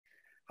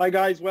Hi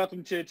guys,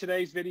 welcome to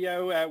today's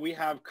video. We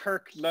have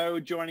Kirk Lowe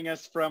joining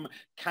us from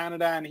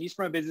Canada, and he's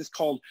from a business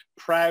called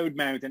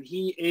Proudmouth, and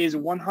he is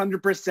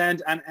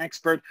 100% an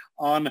expert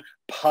on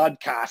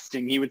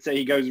podcasting. He would say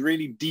he goes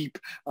really deep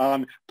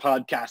on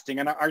podcasting.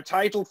 And our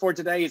title for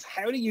today is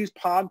How to Use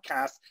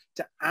Podcasts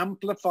to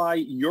Amplify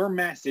Your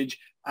Message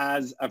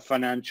as a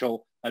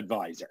Financial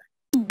Advisor.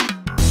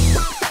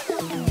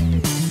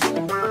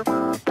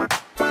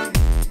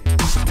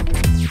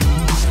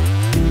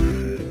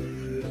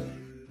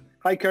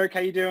 Hi, Kirk. How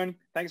you doing?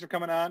 Thanks for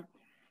coming on.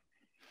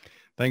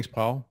 Thanks,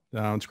 Paul.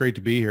 It's great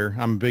to be here.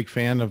 I'm a big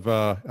fan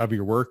of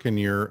your work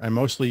and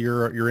mostly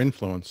your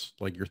influence,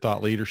 like your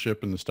thought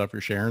leadership and the stuff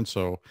you're sharing.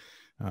 So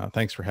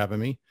thanks for having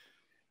me.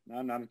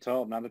 No, not at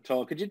all. Not at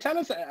all. Could you tell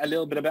us a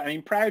little bit about,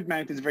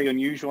 Proudmouth is a very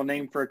unusual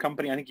name for a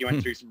company. I think you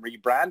went through some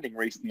rebranding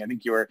recently. I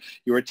think you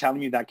were telling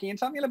me that. Can you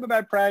tell me a little bit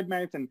about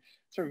Proudmouth and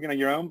sort of,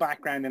 your own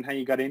background and how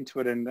you got into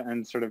it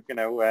and sort of,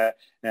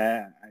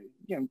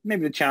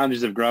 maybe the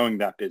challenges of growing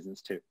that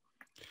business too?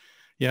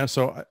 Yeah,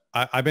 so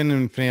I've been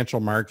in financial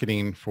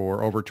marketing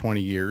for over 20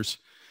 years,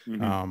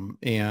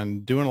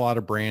 and doing a lot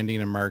of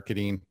branding and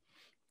marketing,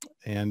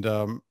 and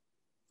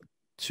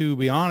to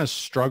be honest,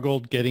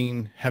 struggled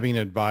having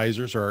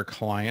advisors or our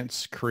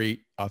clients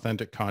create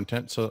authentic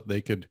content so that they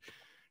could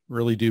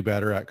really do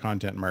better at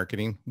content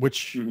marketing,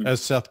 which,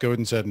 as Seth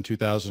Godin said in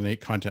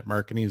 2008, content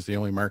marketing is the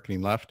only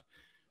marketing left.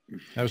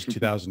 That was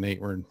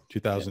 2008. We're in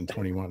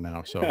 2021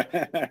 now. So,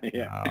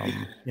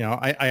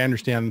 I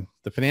understand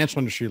the financial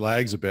industry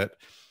lags a bit,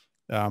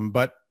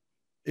 but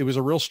it was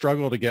a real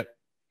struggle to get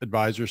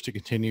advisors to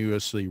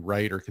continuously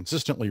write or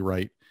consistently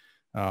write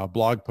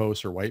blog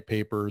posts or white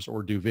papers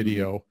or do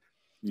video.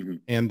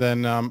 And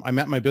then I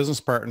met my business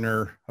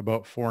partner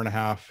about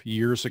 4.5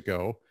 years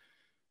ago,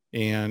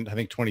 and I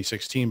think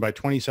 2016. By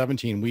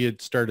 2017, we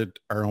had started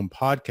our own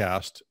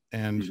podcast,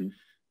 and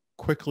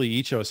quickly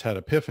each of us had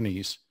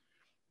epiphanies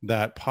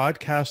that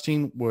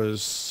podcasting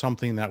was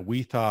something that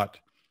we thought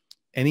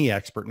any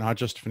expert, not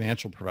just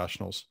financial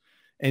professionals,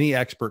 any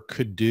expert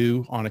could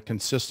do on a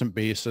consistent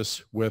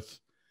basis with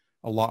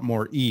a lot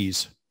more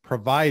ease,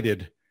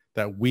 provided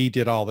that we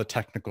did all the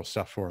technical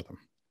stuff for them.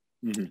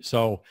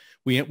 So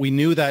we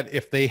knew that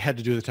if they had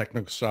to do the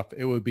technical stuff,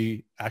 it would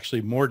be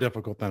actually more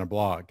difficult than a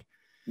blog.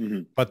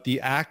 But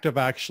the act of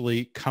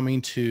actually coming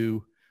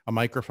to a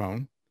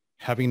microphone,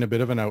 having a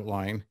bit of an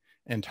outline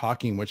and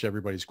talking, which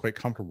everybody's quite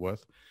comfortable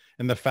with,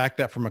 and the fact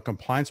that from a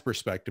compliance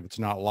perspective, it's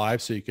not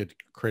live, so you could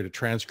create a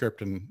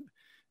transcript and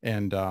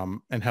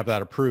have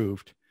that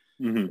approved,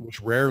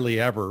 which rarely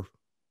ever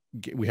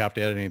we have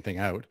to edit anything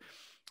out,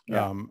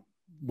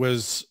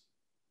 was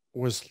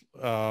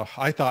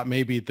I thought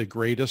maybe the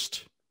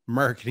greatest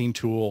marketing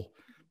tool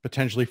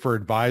potentially for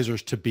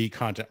advisors to be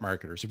content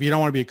marketers. If you don't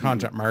want to be a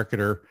content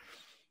marketer,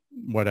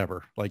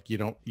 whatever, like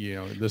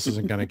this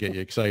isn't going to get you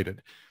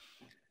excited.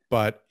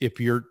 But if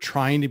you're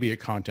trying to be a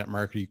content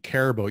marketer, you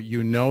care about,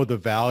 the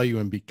value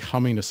in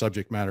becoming a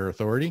subject matter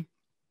authority,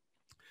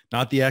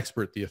 not the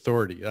expert, the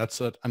authority. That's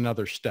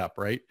another step,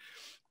 right?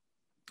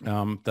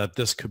 That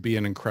this could be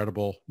an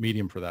incredible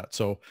medium for that.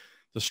 So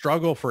the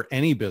struggle for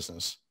any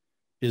business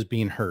is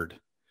being heard.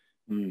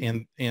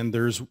 And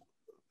there's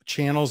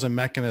channels and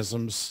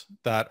mechanisms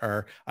that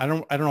are, I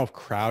don't know if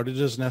crowded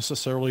is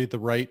necessarily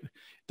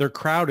they're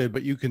crowded,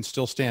 but you can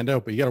still stand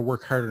out, but you got to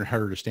work harder and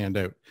harder to stand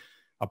out.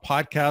 A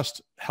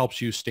podcast helps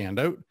you stand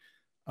out.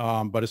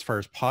 But as far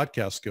as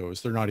podcasts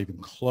goes, they're not even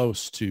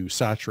close to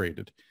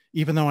saturated,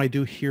 even though I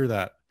do hear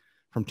that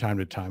from time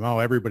to time. Oh,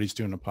 everybody's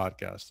doing a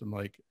podcast. I'm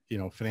like, in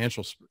the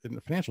financial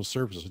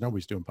services,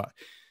 nobody's doing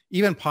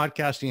even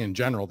podcasting in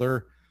general.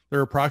 There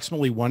are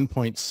approximately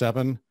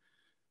 1.7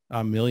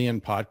 million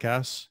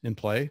podcasts in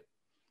play,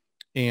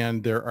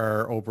 and there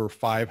are over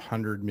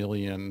 500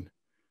 million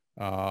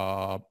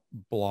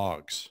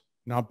blogs,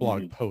 not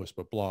blog posts,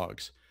 but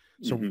blogs.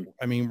 So,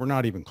 we're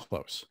not even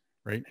close,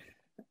 right?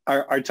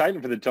 Our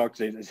title for the talk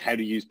today is How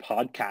to Use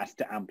Podcasts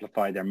to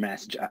Amplify Their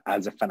Message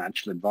as a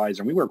Financial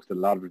Advisor. And we work with a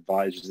lot of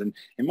advisors. And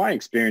in my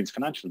experience,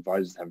 financial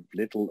advisors have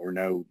little or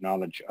no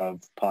knowledge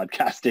of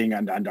podcasting,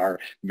 and are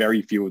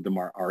very few of them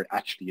are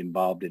actually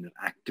involved in it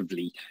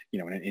actively,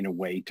 in a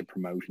way to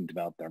promote and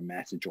develop their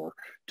message or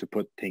to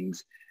put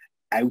things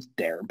out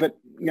there. But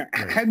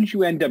how did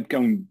you end up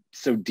going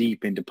so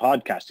deep into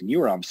podcasting? You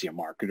were obviously a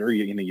marketer.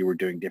 You were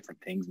doing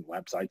different things and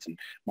websites and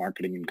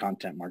marketing and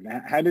content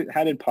marketing. How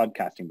did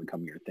podcasting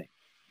become your thing?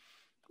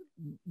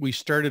 We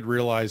started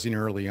realizing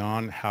early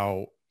on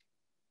how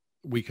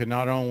we could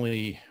not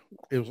only,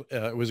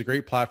 it was a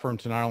great platform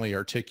to not only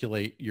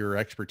articulate your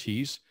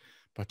expertise,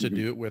 but to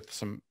do it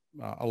with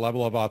a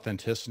level of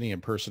authenticity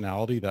and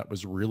personality that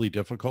was really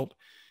difficult.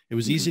 It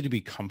was easy to be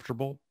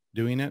comfortable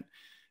doing it.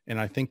 And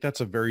I think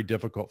that's a very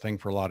difficult thing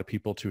for a lot of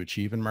people to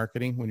achieve in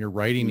marketing. When you're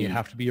writing, you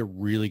have to be a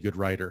really good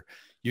writer.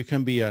 You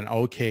can be an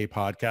okay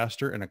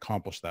podcaster and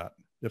accomplish that,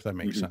 if that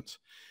makes sense.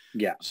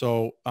 Yeah.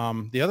 So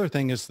the other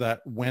thing is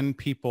that when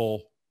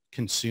people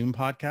consume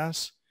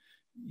podcasts,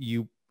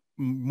 you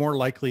more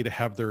likely to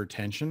have their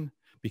attention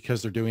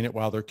because they're doing it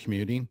while they're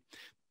commuting.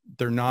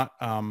 They're not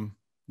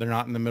They're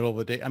not in the middle of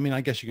the day. I mean,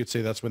 I guess you could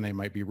say that's when they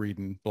might be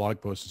reading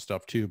blog posts and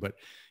stuff too, but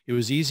it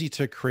was easy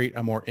to create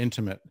a more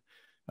intimate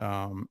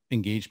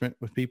engagement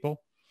with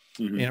people.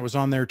 Mm-hmm. And it was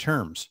on their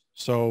terms.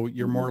 So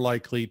you're Mm-hmm. more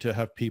likely to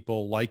have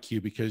people like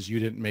you because you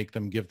didn't make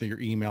them give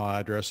your email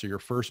address or your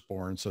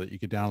firstborn so that you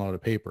could download a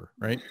paper,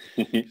 right?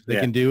 They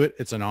can do it.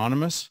 It's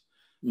anonymous,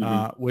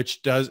 Mm-hmm.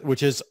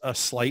 which is a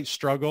slight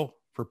struggle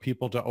for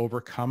people to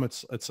overcome.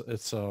 It's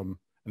an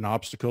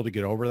obstacle to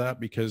get over that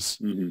because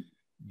Mm-hmm.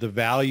 the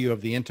value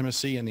of the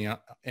intimacy and the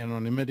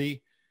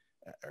anonymity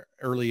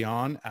early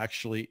on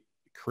actually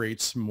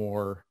creates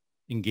more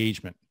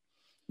engagement.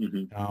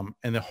 Mm-hmm.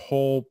 And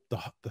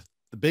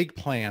the big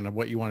plan of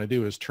what you want to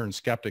do is turn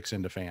skeptics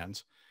into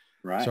fans.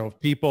 Right. So if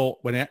people,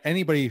 when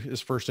anybody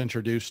is first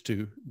introduced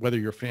to whether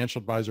you're a financial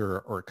advisor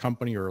or a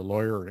company or a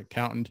lawyer or an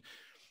accountant,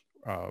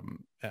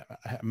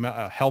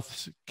 a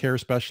health care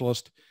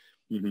specialist,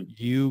 mm-hmm.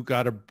 you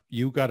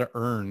gotta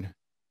earn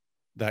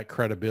that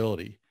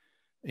credibility.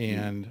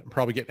 And I'm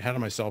probably getting ahead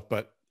of myself,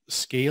 but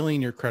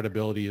scaling your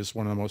credibility is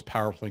one of the most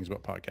powerful things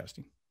about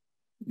podcasting.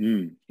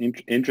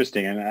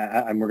 Interesting.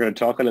 And we're going to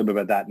talk a little bit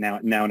about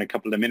that now in a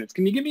couple of minutes.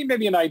 Can you give me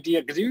maybe an idea?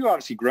 Because you've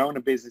obviously grown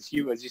a business.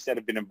 You, as you said,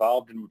 have been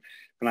involved in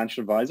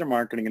financial advisor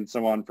marketing and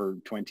so on for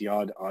 20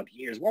 odd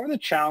years. What were the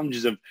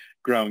challenges of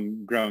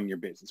growing your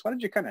business? What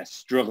did you kind of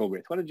struggle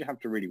with? What did you have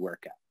to really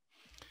work at?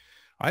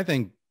 I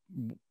think,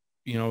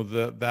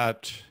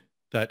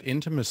 that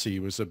intimacy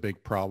was a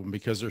big problem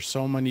because there's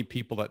so many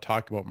people that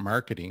talk about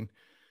marketing,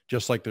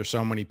 just like there's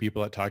so many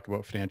people that talk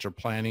about financial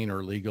planning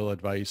or legal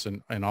advice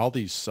and all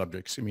these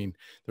subjects. I mean,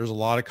 there's a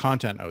lot of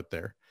content out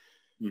there.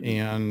 Mm-hmm.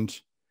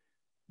 And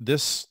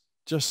this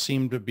just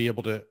seemed to be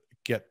able to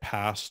get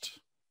past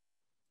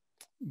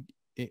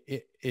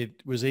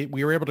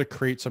we were able to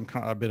create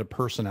a bit of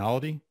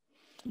personality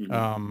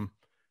mm-hmm.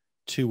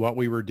 To what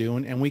we were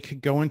doing, and we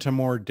could go into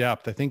more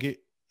depth. I think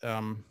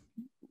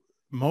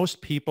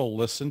most people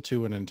listen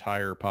to an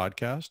entire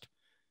podcast,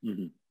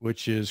 mm-hmm.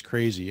 which is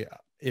crazy.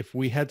 If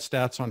we had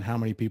stats on how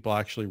many people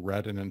actually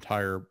read an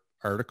entire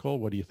article,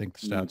 what do you think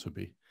the stats would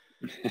be?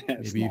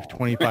 Maybe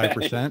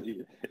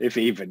 25%? If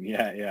even,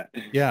 yeah.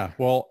 Yeah.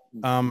 Well,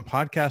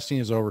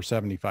 podcasting is over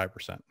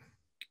 75%.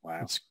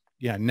 Wow.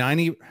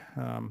 90.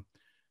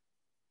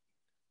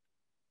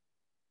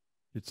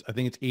 I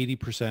think it's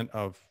 80%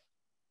 of,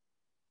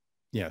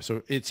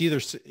 so it's either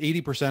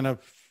 80%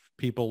 of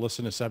people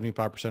listen to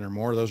 75% or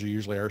more. Those are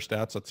usually our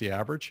stats. That's the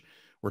average.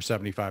 We're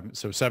 75.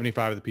 So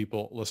 75 of the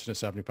people listen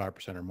to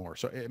 75% or more.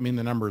 So, I mean,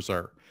 the numbers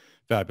are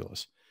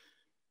fabulous.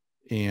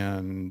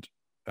 And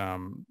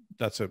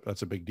that's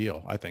a big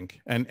deal, I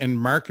think. And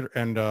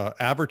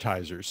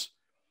advertisers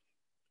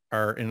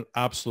are in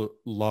absolute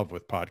love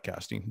with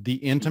podcasting. The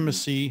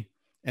intimacy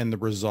mm-hmm. and the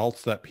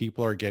results that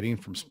people are getting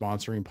from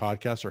sponsoring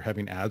podcasts or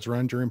having ads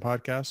run during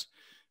podcasts.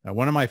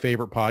 One of my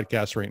favorite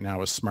podcasts right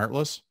now is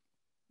Smartless.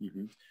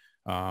 Mm-hmm.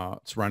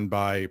 It's run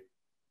by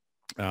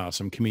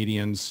some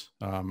comedians.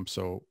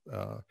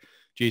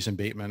 Jason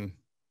Bateman,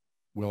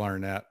 Will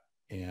Arnett,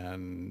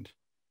 and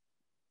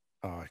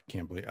I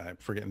can't believe I'm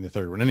forgetting the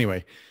third one.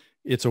 Anyway,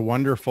 it's a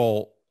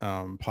wonderful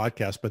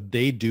podcast, but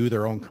they do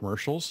their own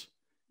commercials.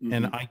 Mm-hmm.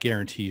 And I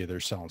guarantee you they're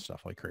selling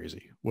stuff like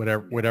crazy,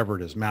 whatever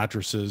it is,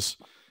 mattresses,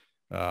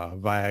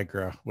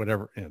 Viagra,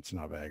 whatever. It's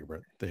not Viagra, but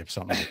they have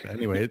something like that.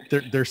 Anyway,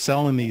 they're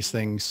selling these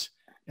things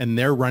and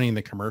they're running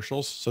the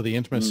commercials. So the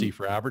intimacy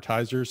for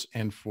advertisers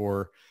and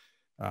for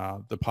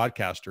the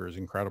podcaster is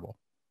incredible.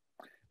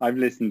 I've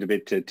listened a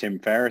bit to Tim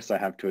Ferriss. I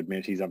have to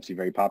admit, he's obviously a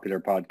very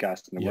popular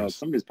podcast in the world.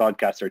 Some of his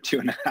podcasts are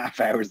 2.5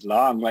 hours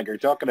long. Like, you're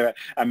talking about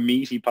a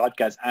meaty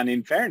podcast. And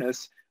in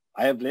fairness,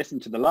 I have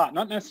listened to the lot,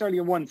 not necessarily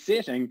in one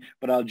sitting,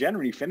 but I'll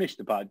generally finish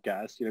the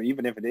podcast,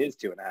 even if it is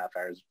 2.5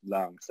 hours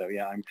long. So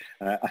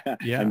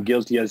I'm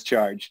guilty as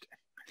charged.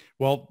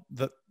 Well,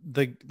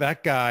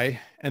 that guy,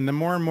 and the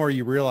more and more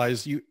you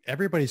realize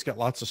everybody's got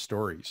lots of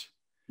stories.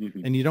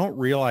 Mm-hmm. And you don't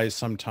realize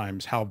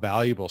sometimes how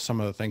valuable some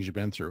of the things you've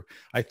been through.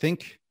 I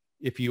think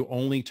if you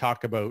only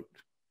talk about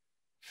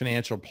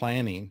financial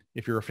planning,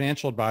 if you're a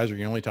financial advisor,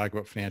 you only talk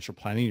about financial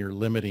planning, you're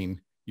limiting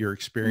your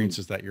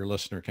experiences that your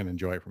listener can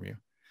enjoy from you.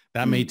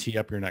 That may tee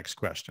up your next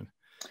question.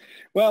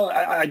 Well,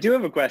 I do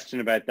have a question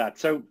about that.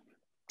 So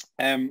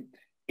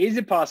is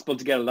it possible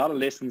to get a lot of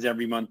listens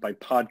every month by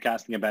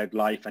podcasting about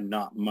life and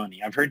not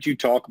money? I've heard you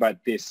talk about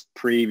this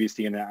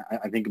previously, and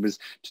I think it was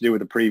to do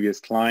with a previous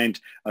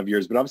client of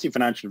yours, but obviously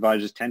financial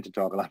advisors tend to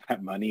talk a lot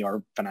about money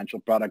or financial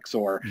products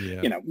or,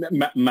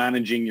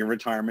 managing your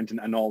retirement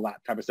and all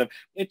that type of stuff,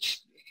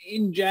 which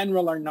in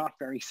general are not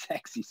very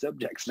sexy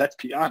subjects, let's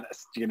be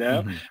honest,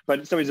 Mm-hmm.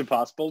 But so is it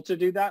possible to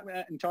do that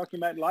in talking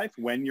about life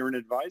when you're an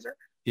advisor?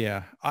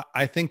 Yeah,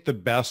 I think the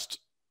best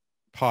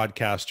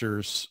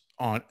podcasters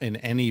in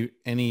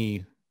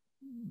any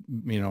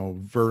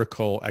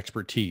vertical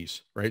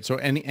expertise, right? So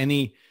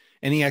any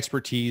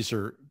expertise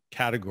or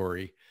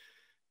category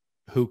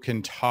who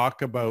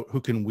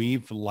can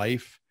weave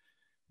life,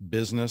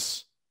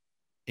 business,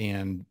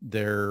 and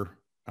their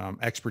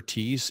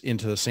expertise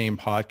into the same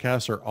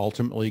podcast are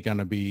ultimately going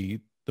to be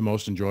the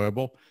most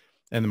enjoyable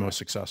and the most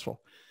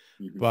successful.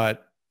 Mm-hmm.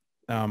 But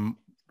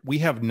we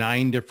have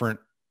 9 different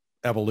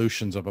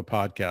evolutions of a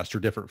podcast or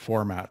different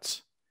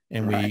formats,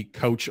 and we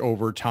coach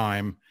over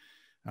time.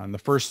 The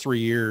first 3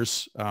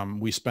 years,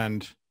 we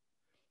spend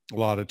a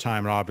lot of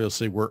time, and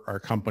obviously our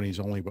company's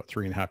only about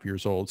 3.5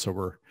 years old. So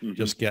we're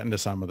just getting to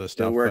some of this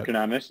stuff. Still working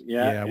on it.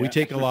 Yeah. We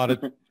take a lot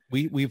of,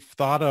 we've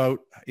thought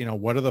out,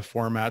 what are the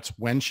formats?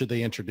 When should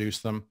they introduce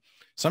them?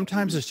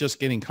 Sometimes it's just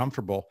getting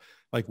comfortable.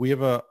 Like we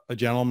have a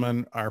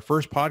gentleman, our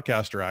first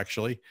podcaster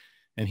actually,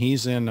 and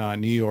he's in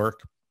New York,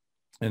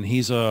 and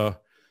he's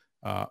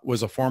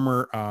was a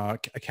former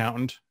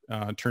accountant,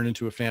 turned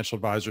into a financial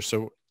advisor.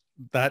 So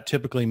that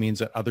typically means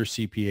that other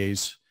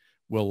CPAs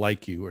will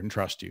like you and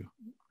trust you,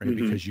 right?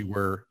 Because you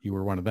were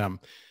one of them,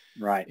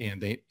 right?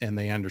 And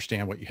they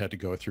understand what you had to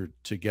go through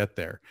to get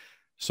there.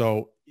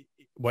 So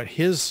what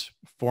his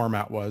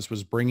format was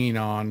bringing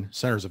on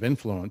centers of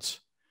influence,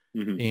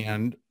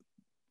 and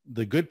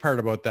the good part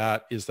about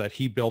that is that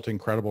he built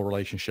incredible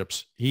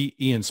relationships. He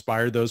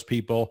inspired those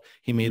people.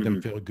 He made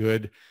them feel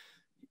good.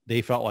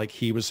 They felt like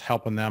he was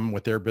helping them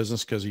with their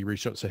business because he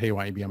reached out and said, hey,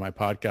 why don't you be on my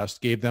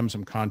podcast? Gave them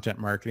some content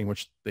marketing,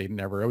 which it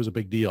was a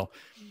big deal.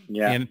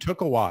 Yeah. And it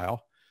took a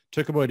while,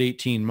 took about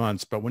 18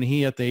 months. But when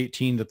he hit the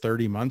 18 to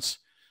 30 months,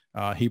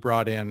 he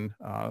brought in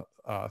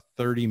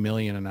 30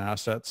 million in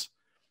assets.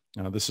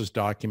 This is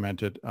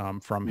documented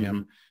from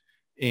him.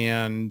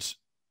 And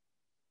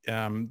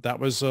that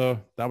was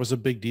a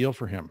big deal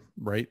for him,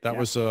 right? That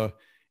was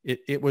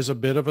it was a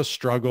bit of a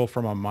struggle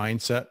from a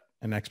mindset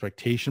and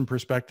expectation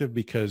perspective,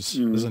 because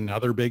there's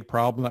another big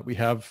problem that we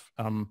have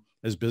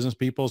as business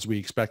people is we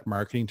expect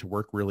marketing to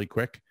work really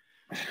quick.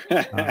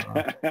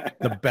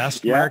 The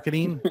best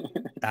marketing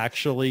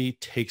actually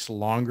takes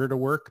longer to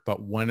work,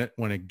 but when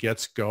it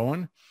gets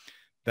going,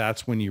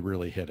 that's when you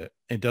really hit it.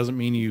 It doesn't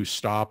mean you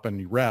stop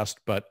and you rest,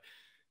 but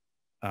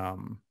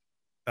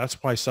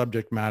that's why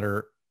subject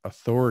matter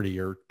authority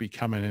or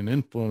becoming an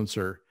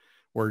influencer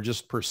or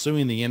just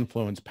pursuing the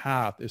influence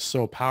path is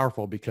so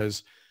powerful,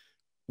 because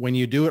when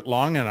you do it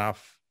long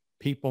enough,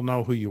 people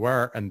know who you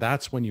are, and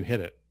that's when you hit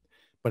it.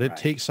 But it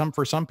takes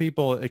for some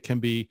people, it can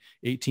be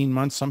 18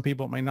 months. Some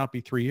people, it might not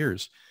be 3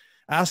 years.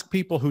 Ask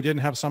people who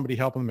didn't have somebody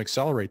helping them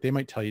accelerate. They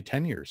might tell you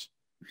 10 years.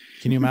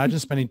 Can you imagine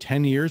spending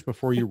 10 years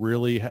before you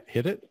really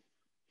hit it?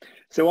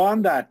 So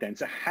on that then,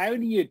 so how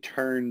do you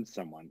turn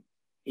someone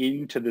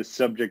into the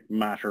subject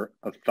matter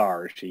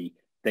authority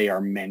they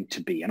are meant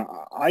to be? And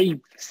I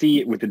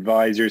see it with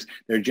advisors.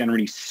 They're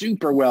generally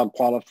super well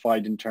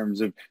qualified in terms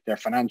of their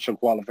financial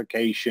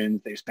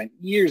qualifications. They've spent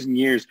years and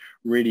years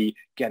really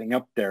getting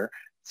up there.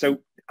 So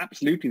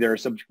absolutely, they're a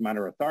subject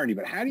matter authority,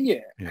 but how do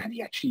you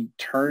actually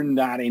turn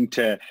that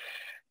into,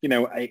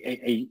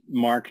 a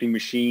marketing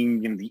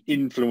machine, the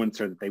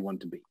influencer that they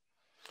want to be?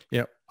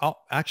 Yeah.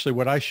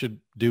 What I should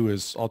do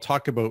is I'll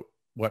talk about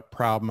what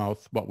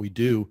Proudmouth, what we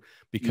do,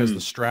 because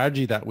the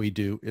strategy that we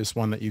do is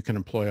one that you can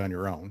employ on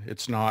your own.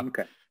 It's not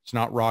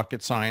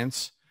rocket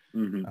science,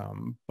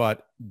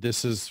 but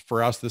this is,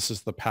 for us, this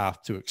is the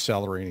path to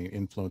accelerating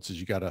influences.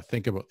 You got to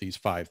think about these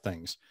 5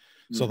 things.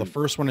 So the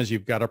first one is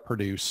you've got to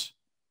produce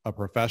a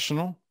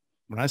professional.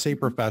 When I say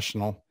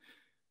professional,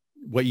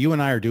 what you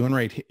and I are doing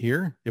right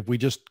here, if we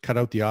just cut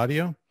out the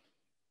audio,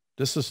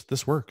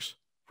 this works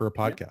for a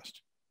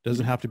podcast.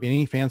 Doesn't have to be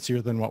any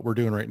fancier than what we're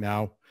doing right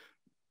now.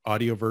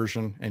 Audio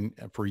version, and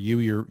for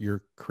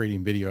you're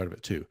creating video out of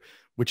it too,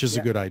 which is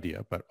a good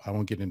idea, but I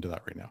won't get into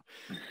that right now.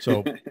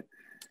 So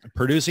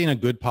producing a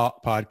good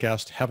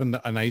podcast, having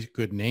a nice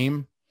good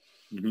name,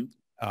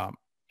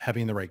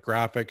 having the right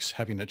graphics,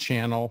 having a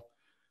channel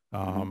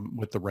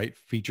with the right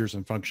features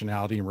and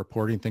functionality and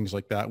reporting, things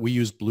like that. We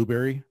use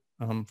Blueberry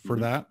for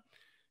that,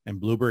 and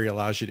Blueberry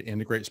allows you to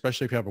integrate,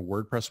 especially if you have a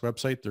WordPress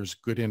website. There's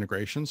good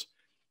integrations,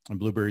 and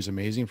Blueberry is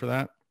amazing for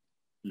that.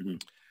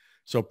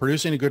 So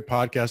producing a good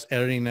podcast,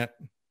 editing it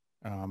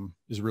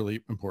is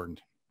really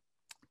important.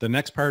 The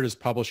next part is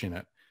publishing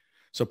it.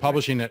 So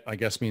publishing it, I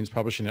guess, means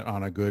publishing it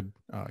on a good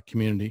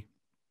community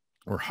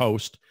or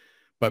host,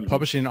 but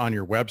publishing it on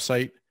your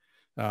website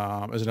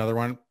is another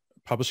one.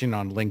 Publishing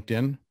on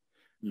LinkedIn,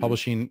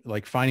 publishing,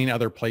 like finding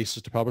other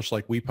places to publish,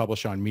 like we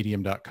publish on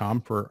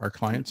medium.com for our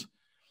clients.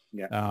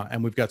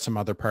 And we've got some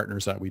other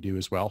partners that we do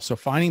as well. So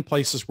finding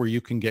places where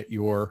you can get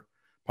your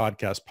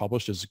podcast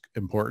published is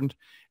important.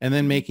 And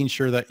then making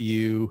sure that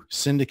you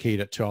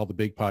syndicate it to all the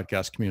big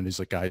podcast communities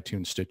like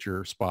iTunes,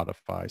 Stitcher,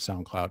 Spotify,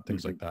 SoundCloud,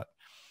 things like that,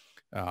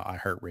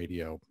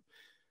 iHeartRadio.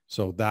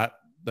 So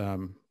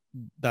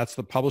that's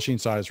the publishing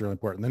side is really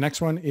important. The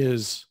next one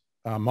is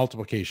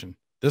multiplication.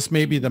 This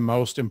may be the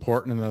most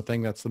important and the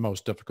thing that's the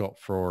most difficult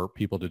for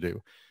people to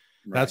do.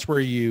 That's where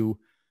you,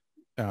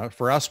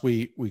 for us,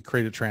 we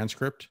create a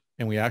transcript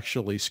and we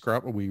actually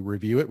we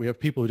review it. We have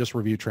people who just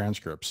review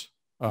transcripts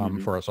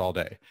for us all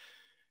day.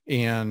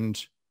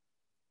 And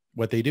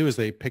what they do is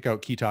they pick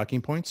out key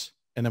talking points,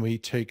 and then we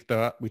take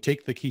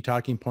the key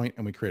talking point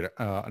and we create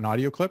an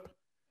audio clip.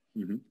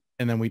 And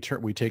then we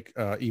take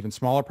even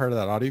smaller part of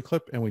that audio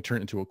clip and we turn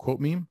it into a quote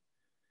meme.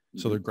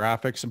 So they're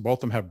graphics, and both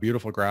of them have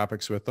beautiful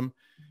graphics with them.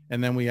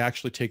 And then we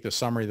actually take the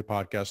summary of the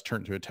podcast,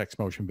 turn it into a text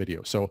motion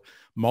video. So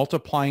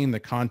multiplying the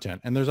content,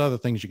 and there's other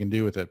things you can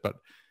do with it, but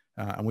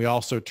and we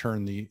also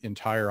turn the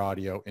entire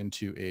audio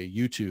into a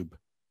YouTube,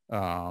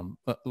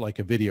 like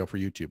a video for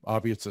YouTube.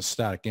 Obviously, it's a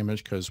static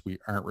image because we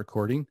aren't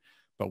recording,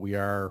 but we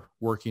are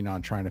working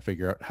on trying to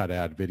figure out how to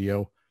add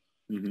video.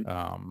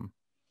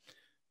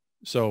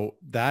 So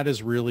that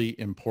is really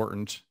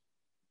important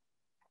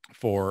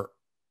for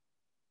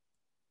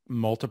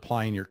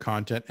multiplying your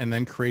content and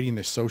then creating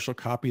the social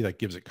copy that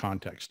gives it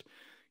context.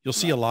 You'll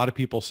see a lot of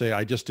people say,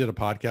 I just did a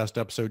podcast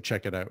episode,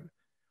 check it out.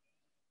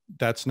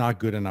 That's not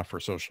good enough for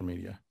social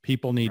media.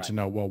 People need to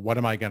know, well, what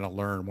am I going to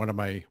learn?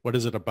 What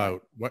is it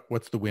about?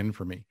 What's the win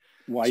for me?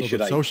 Why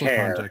should I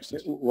care?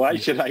 Why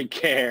should I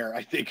care?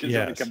 I think is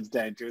what it comes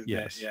down to.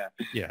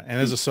 Yeah. And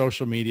as a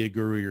social media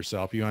guru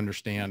yourself, you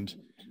understand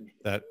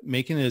that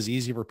making it as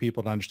easy for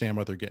people to understand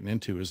what they're getting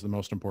into is the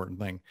most important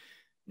thing.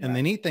 And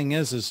the neat thing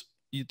is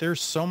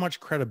there's so much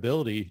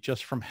credibility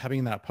just from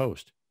having that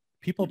post.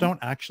 People don't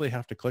actually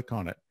have to click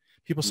on it.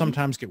 People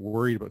sometimes get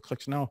worried about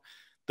clicks. No,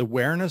 the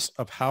awareness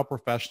of how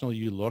professional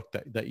you look,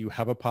 that you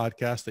have a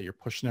podcast, that you're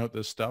pushing out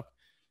this stuff,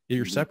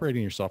 you're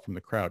separating yourself from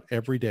the crowd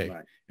every day,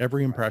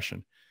 every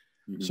impression.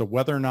 So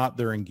whether or not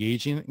they're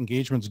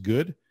engagement's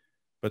good,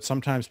 but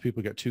sometimes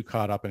people get too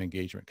caught up in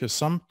engagement because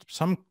some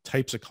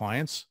types of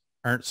clients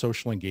aren't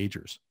social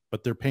engagers,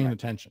 but they're paying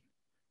attention,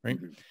 right?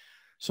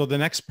 So the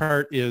next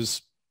part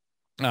is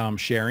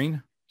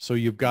sharing. So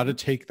you've got to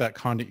take that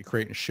content you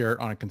create and share it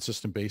on a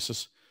consistent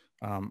basis.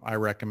 I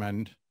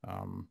recommend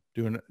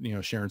doing,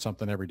 sharing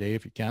something every day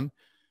if you can,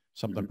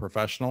 something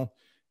professional,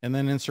 and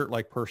then insert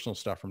like personal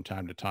stuff from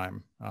time to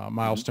time,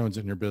 milestones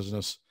in your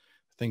business,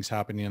 things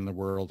happening in the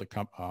world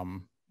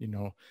that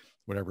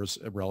whatever's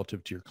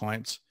relative to your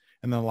clients.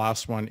 And then the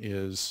last one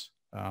is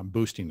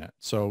boosting it.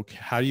 So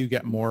how do you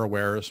get more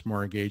awareness,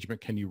 more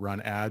engagement? Can you run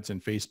ads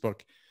in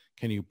Facebook?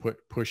 Can you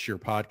push your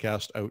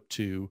podcast out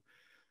to,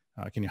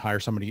 can you hire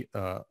somebody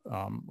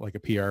like a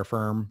PR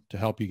firm to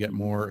help you get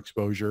more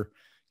exposure?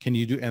 Can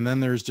you do, and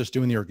then there's just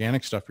doing the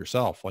organic stuff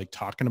yourself, like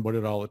talking about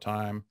it all the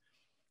time.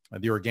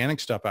 The organic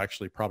stuff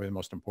actually probably the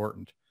most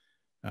important,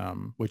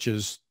 which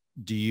is,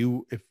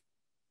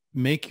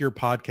 make your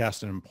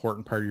podcast an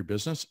important part of your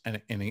business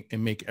and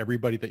make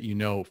everybody that you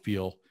know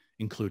feel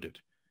included.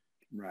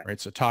 Right.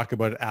 So talk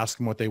about it, ask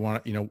them what they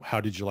want.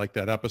 How did you like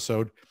that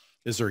episode?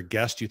 Is there a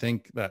guest you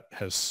think that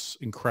has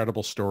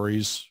incredible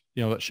stories,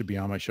 that should be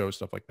on my show,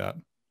 stuff like that?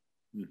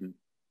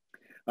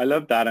 I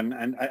love that.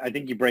 And I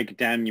think you break it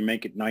down and you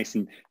make it nice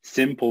and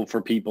simple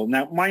for people.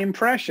 Now, my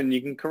impression,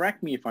 you can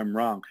correct me if I'm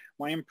wrong.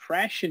 My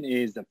impression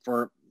is that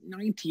for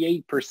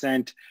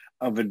 98%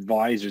 of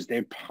advisors,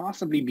 they'd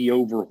possibly be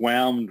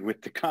overwhelmed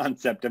with the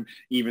concept of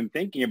even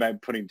thinking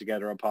about putting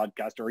together a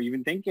podcast or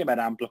even thinking about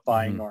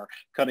amplifying or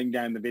cutting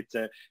down the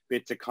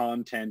bits of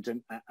content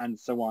and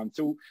so on.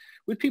 So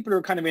with people who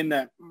are kind of in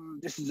the,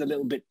 this is a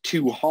little bit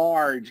too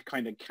hard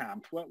kind of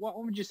camp, what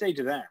would you say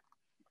to them?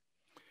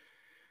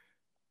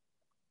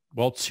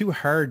 Well, too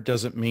hard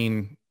doesn't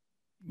mean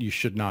you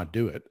should not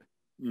do it.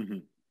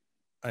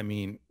 I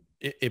mean,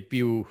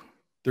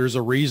 there's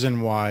a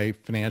reason why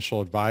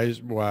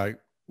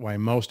why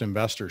most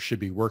investors should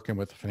be working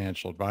with a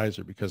financial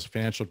advisor, because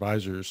financial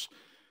advisors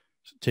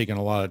taking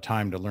a lot of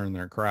time to learn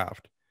their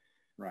craft.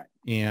 Right.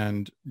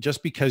 And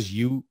just because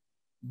you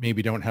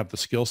maybe don't have the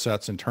skill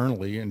sets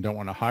internally and don't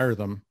want to hire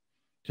them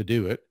to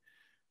do it,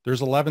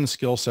 there's 11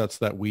 skill sets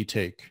that we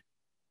take,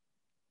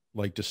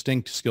 like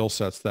distinct skill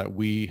sets that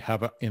we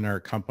have in our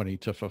company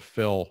to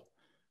fulfill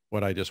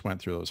what I just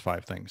went through, those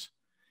 5 things.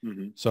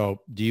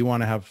 So do you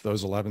want to have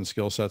those 11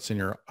 skill sets in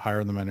your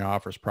hire them in your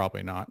offers?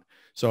 Probably not.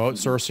 So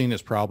outsourcing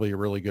is probably a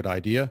really good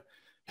idea.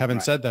 Having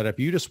said that, if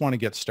you just want to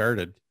get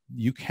started,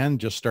 you can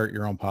just start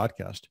your own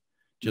podcast.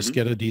 Just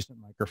get a decent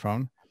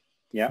microphone.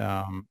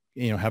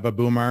 Have a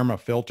boom arm, a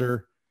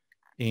filter,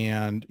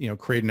 and,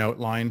 create an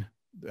outline.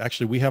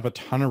 Actually, we have a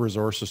ton of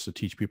resources to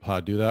teach people how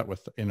to do that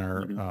in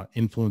our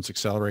Influence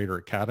Accelerator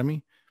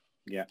Academy.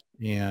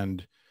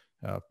 And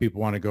if people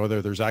want to go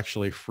there, there's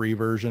actually a free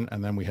version.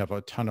 And then we have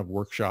a ton of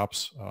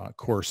workshops,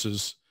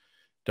 courses,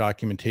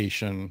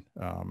 documentation,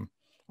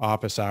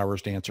 office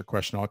hours to answer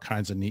questions, all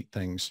kinds of neat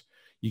things.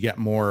 You get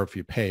more if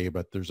you pay,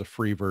 but there's a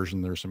free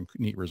version. There's some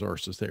neat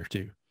resources there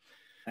too.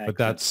 Excellent. But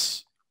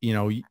that's,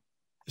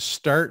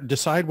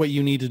 decide what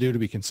you need to do to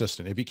be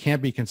consistent. If you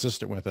can't be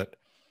consistent with it,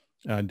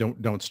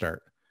 don't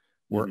start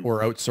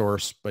or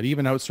outsource. But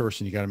even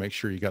outsourcing, you got to make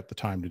sure you got the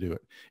time to do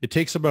it. It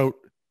takes about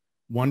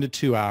 1 to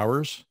 2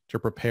 hours to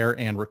prepare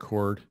and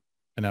record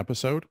an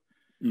episode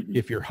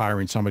if you're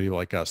hiring somebody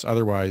like us.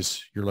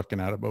 Otherwise, you're looking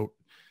at about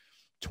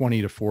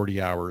 20 to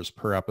 40 hours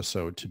per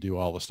episode to do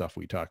all the stuff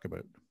we talk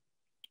about.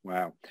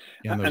 Wow.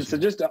 And so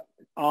just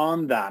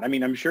on that, I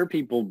mean, I'm sure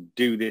people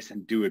do this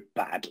and do it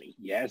badly.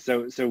 Yeah.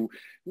 So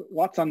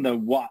what's on the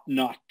what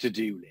not to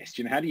do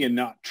list? How do you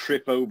not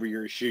trip over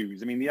your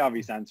shoes? I mean, the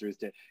obvious answer is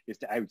to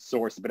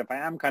outsource it. But if I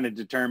am kind of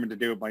determined to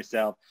do it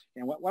myself,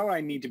 what do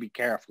I need to be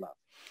careful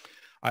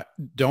of?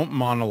 Don't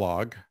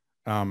monologue.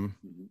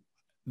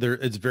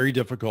 it's very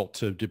difficult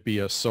to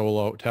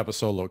have a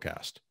solo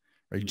cast,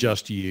 right?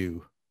 Just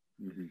you.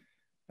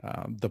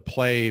 The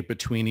play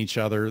between each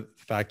other, the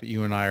fact that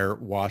you and I are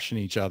watching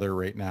each other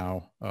right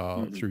now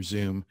through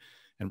Zoom,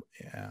 and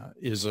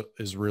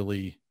is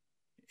really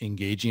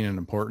engaging and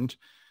important,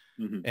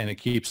 and it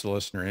keeps the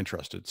listener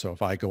interested. So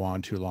if I go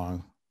on too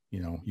long,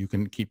 you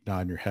can keep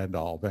nodding your head.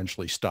 I'll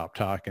eventually stop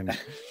talking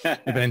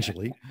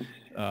eventually.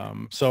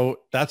 So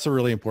that's a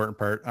really important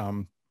part.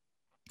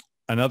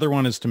 Another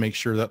one is to make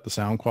sure that the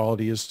sound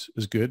quality is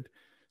good.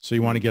 So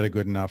you want to get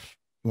good enough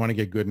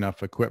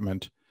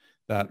equipment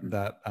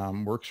that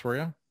works for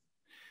you.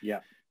 Yeah.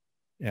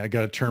 Yeah. I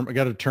got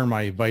to turn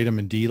my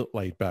vitamin D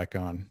light back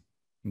on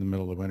in the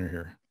middle of winter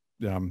here.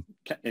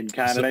 In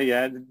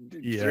Canada,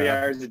 3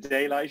 hours of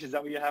daylight. Is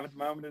that what you have at the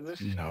moment? Is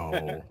it?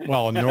 No.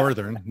 Well,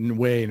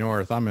 way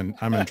north. I'm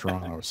in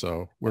Toronto,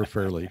 so we're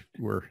fairly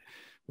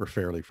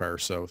far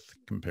south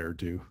compared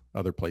to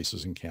other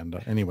places in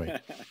Canada. Anyway,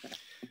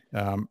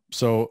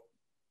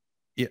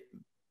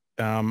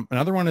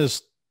 another one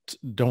is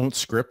don't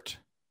script.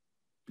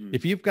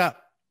 If you've got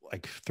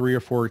like 3 or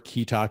 4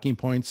 key talking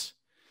points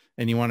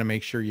and you want to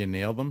make sure you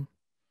nail them,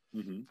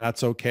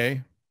 that's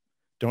okay.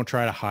 Don't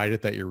try to hide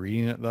it that you're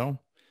reading it though.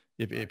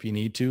 If you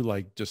need to,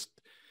 like,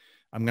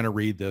 I'm going to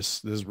read this.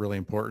 This is really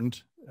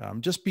important.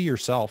 Just be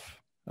yourself,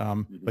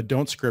 but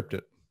don't script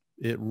it.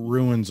 It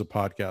ruins a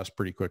podcast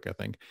pretty quick, I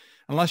think,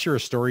 unless you're a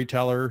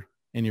storyteller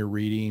and you're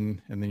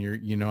reading and then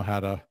you know how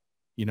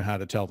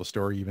to tell the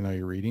story, even though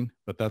you're reading,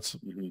 but that's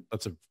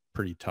a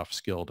pretty tough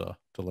skill to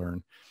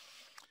learn.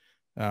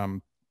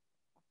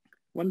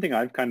 One thing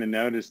I've kind of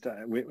noticed,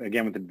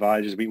 again, with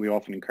advisors, we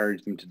often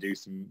encourage them to do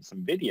some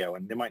video,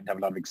 and they might have a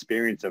lot of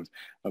experience of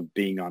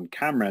being on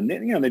camera, and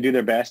they do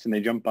their best and they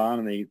jump on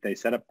and they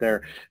set up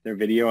their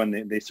video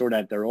and they sort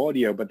out their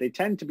audio, but they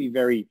tend to be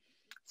very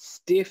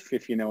stiff,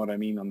 if you know what I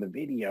mean, on the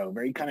video,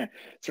 very kind of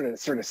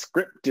sort of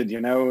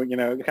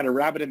scripted, kind of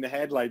rabbit in the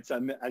headlights,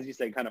 and as you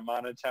say, kind of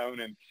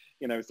monotone,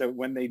 and so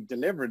when they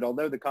deliver it,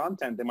 although the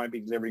content they might be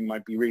delivering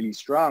might be really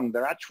strong,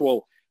 their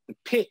actual the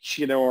pitch,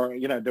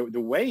 the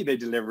way they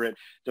deliver it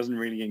doesn't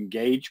really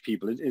engage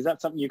people. Is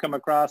that something you come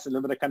across, a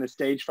little bit of kind of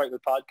stage fright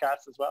with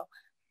podcasts as well?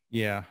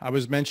 Yeah, I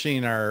was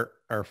mentioning our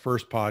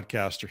first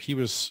podcaster. He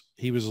was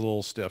a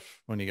little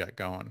stiff when he got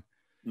going.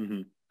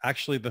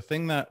 Actually, the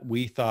thing that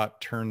we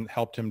thought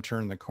helped him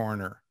turn the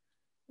corner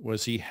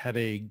was he had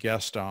a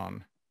guest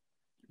on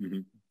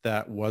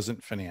that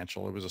wasn't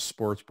financial. It was a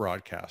sports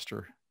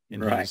broadcaster,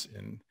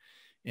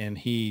 and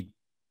he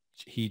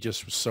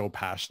just was so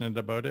passionate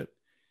about it.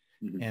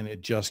 And it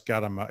just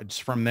got him.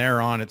 From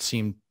there on, it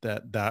seemed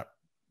that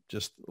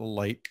just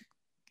light,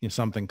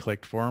 something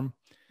clicked for him.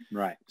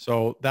 Right.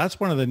 So that's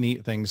one of the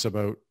neat things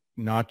about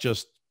not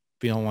just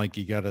feeling like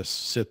you got to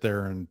sit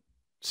there and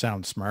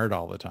sound smart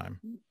all the time.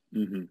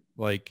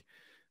 Like,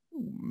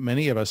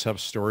 many of us have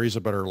stories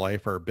about our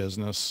life, our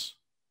business,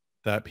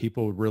 that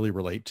people really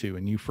relate to.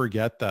 And you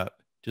forget that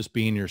just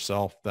being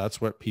yourself,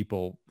 that's what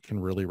people can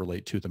really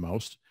relate to the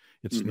most.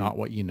 It's not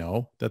what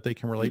that they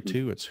can relate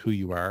to. It's who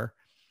you are.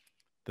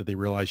 That they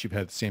realize you've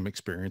had the same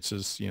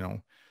experiences,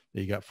 that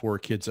you got 4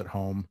 kids at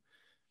home,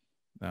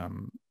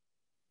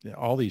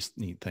 all these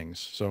neat things.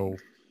 So,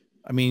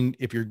 I mean,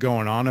 if you're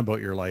going on about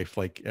your life,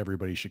 like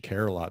everybody should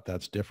care a lot,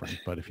 that's different.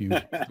 But if you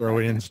throw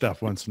in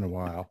stuff once in a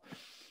while,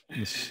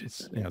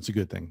 it's a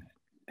good thing.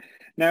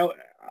 Now,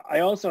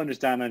 I also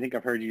understand, I think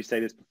I've heard you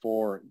say this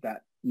before,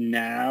 that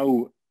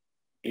now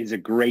is a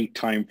great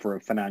time for a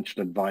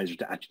financial advisor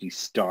to actually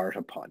start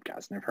a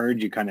podcast. And I've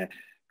heard you kind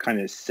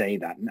of say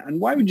that.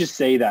 And why would you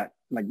say that?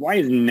 Like, why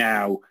is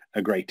now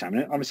a great time?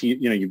 And obviously,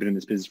 you've been in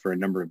this business for a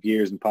number of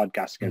years and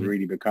podcasts can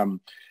really become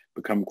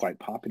quite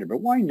popular, but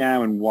why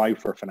now and why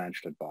for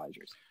financial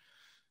advisors?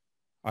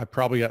 I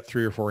probably got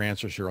 3 or 4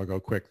 answers here. I'll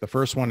go quick. The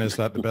first one is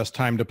that the best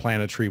time to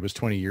plant a tree was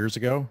 20 years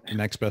ago. The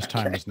next best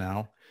time is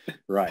now.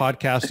 Right.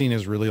 Podcasting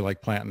is really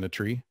like planting a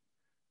tree.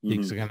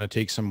 It's going to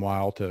take some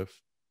while to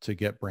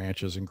get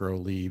branches and grow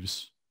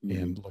leaves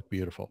and look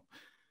beautiful.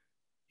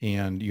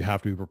 And you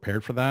have to be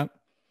prepared for that.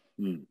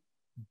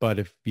 But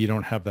if you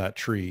don't have that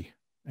tree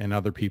and the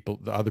other people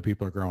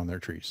are growing their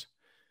trees,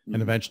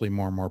 and eventually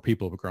more and more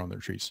people have grown their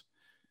trees.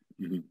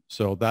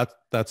 So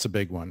that's a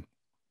big one.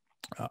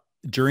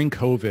 During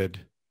COVID,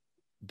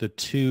 the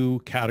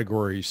 2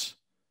 categories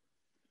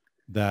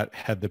that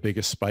had the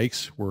biggest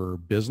spikes were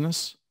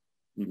business.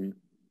 I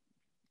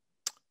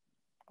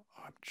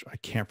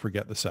can't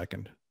forget the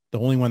second. The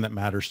only one that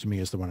matters to me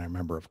is the one I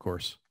remember, of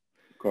course.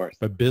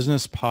 But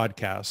business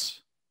podcasts,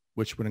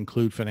 which would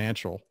include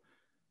financial,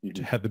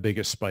 had the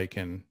biggest spike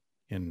in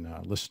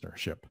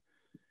listenership.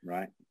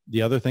 Right.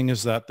 The other thing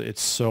is that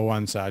it's so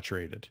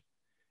unsaturated.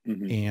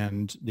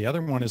 And the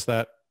other one is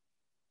that,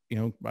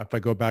 if I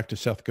go back to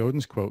Seth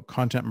Godin's quote,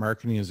 content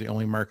marketing is the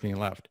only marketing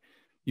left.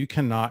 You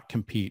cannot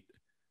compete,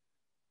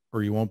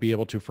 or you won't be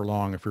able to for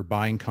long, if you're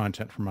buying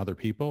content from other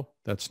people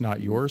that's not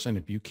yours. And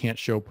if you can't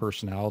show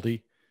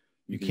personality,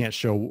 you can't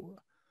show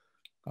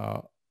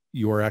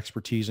your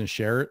expertise and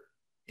share it.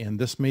 And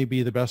this may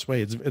be the best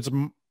way.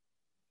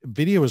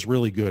 video is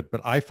really good,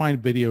 but I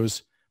find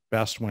videos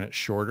best when it's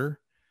shorter.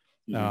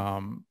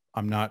 I'm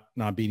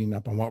not beating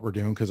up on what we're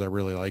doing because I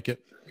really like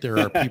it. There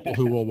are people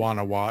who will want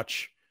to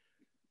watch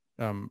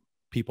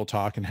people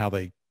talk and how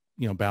they,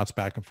 bounce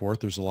back and forth.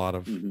 There's a lot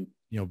of,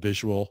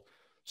 visual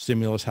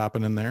stimulus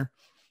happening there.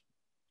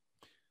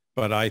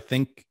 But I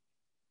think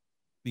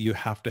you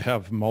have to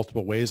have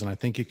multiple ways, and I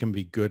think you can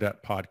be good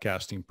at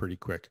podcasting pretty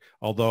quick.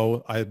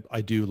 Although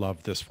I do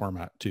love this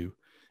format too.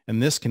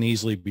 And this can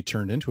easily be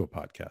turned into a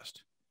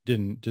podcast.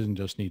 Didn't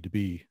just need to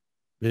be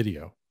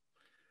video.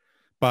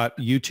 But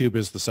YouTube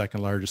is the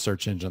second largest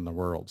search engine in the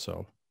world.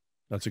 So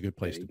that's a good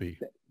place to be.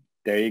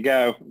 There you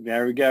go.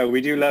 There we go.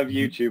 We do love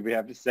YouTube, we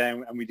have to say,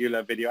 and we do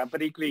love video.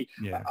 But equally,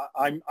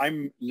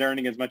 I'm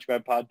learning as much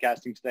about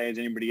podcasting today as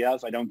anybody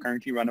else. I don't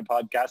currently run a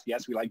podcast.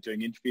 Yes, we like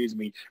doing interviews and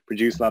we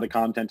produce a lot of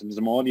content and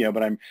some audio,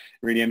 but I'm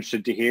really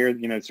interested to hear,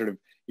 sort of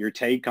your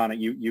take on it.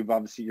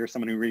 You're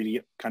someone who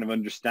really kind of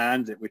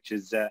understands it, which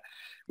is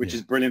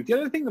brilliant. The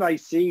other thing that I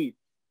see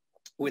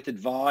with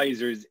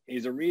advisors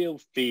is a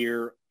real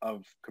fear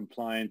of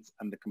compliance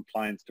and the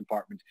compliance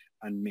department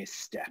and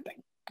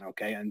misstepping.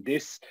 Okay. And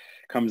this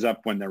comes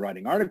up when they're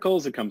writing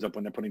articles. It comes up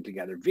when they're putting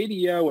together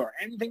video or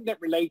anything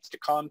that relates to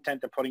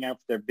content they're putting out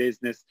for their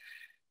business.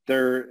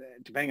 They're,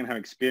 depending on how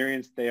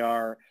experienced they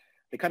are,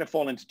 they kind of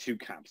fall into two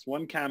camps.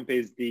 One camp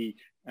is the,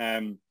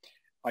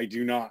 I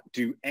do not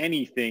do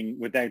anything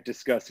without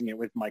discussing it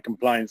with my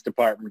compliance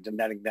department and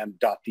letting them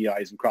dot the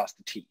I's and cross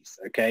the T's,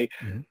 okay?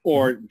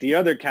 Or the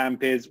other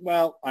camp is,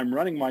 well, I'm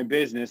running my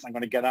business. I'm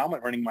going to get on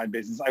with running my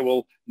business. I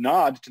will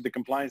nod to the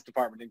compliance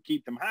department and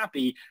keep them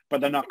happy,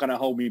 but they're not going to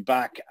hold me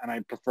back. And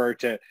I prefer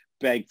to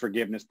beg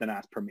forgiveness than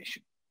ask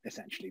permission,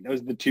 essentially.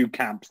 Those are the two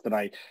camps that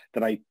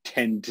I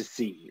tend to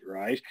see,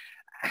 right?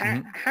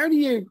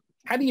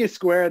 How do you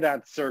square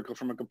that circle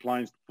from a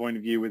compliance point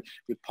of view with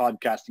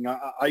podcasting?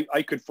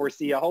 I could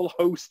foresee a whole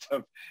host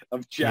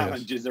of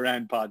challenges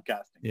around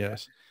podcasting.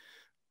 Yes.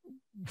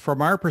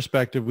 From our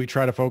perspective, we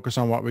try to focus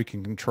on what we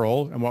can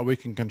control, and what we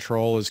can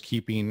control is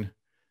keeping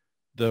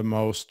the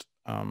most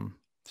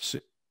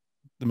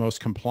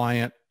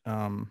compliant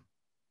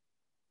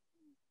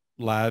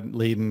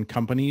laden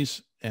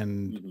companies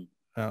and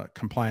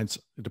compliance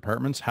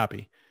departments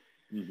happy.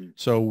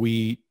 So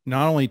we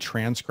not only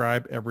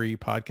transcribe every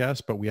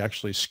podcast, but we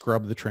actually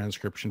scrub the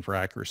transcription for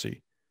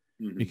accuracy,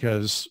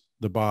 because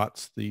the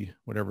bots, the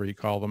whatever you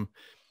call them,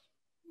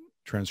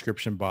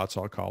 transcription bots,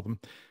 I'll call them,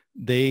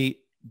 they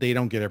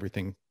don't get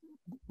everything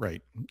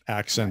right.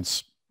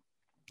 Accents,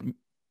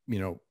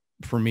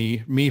 for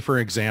me, for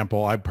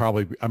example,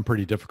 I'm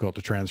pretty difficult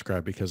to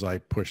transcribe because I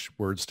push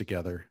words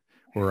together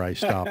or I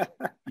stop.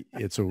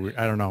 I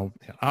don't know.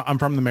 I'm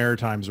from the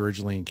Maritimes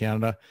originally in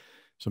Canada,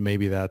 so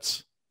maybe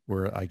that's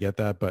where I get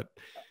that, but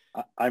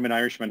I'm an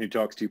Irishman who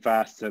talks too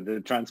fast, so the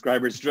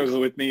transcribers struggle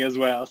with me as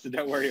well, so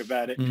don't worry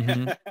about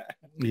it.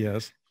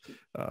 Yes.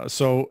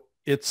 So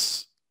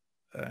it's,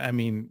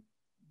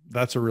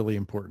 that's a really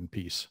important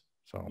piece.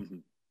 So,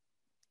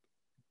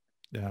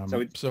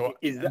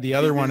 the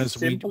other one is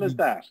simple as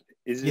that.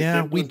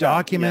 We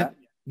document.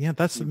 Yeah,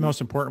 that's the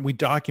most important. We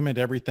document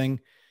everything,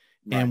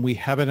 and we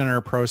have it in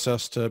our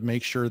process to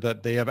make sure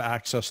that they have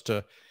access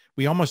to,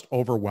 we almost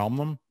overwhelm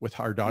them with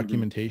our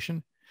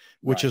documentation,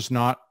 which is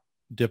not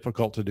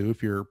difficult to do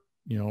if you're,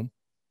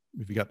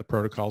 if you got the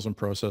protocols and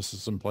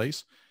processes in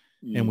place,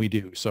 and we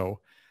do.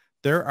 So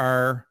there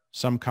are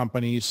some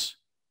companies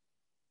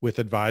with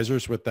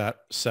advisors with that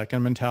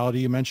second mentality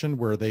you mentioned,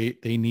 where they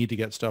need to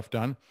get stuff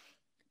done,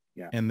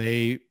 and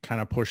they kind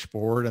of push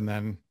forward. And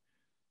then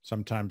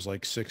sometimes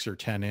like 6 or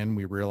 10 in,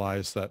 we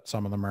realize that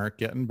some of them aren't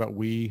getting, but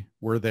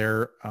we're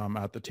there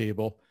at the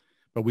table.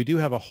 But we do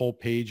have a whole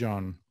page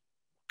on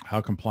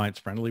how compliance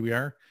friendly we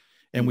are.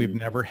 And we've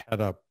never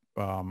had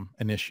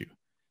an issue.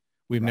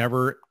 We've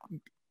never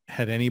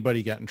had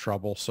anybody get in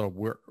trouble. So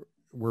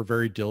we're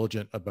very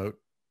diligent about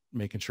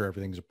making sure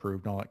everything's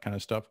approved and all that kind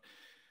of stuff.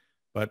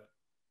 But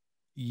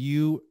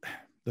the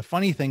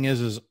funny thing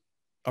is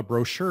a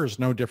brochure is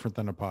no different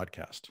than a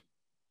podcast.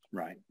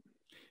 Right.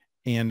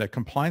 And a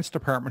compliance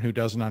department who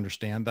doesn't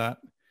understand that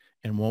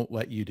and won't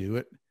let you do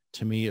it,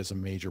 to me, is a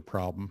major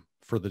problem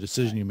for the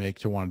decision you make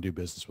to want to do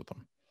business with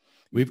them.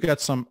 We've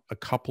got a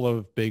couple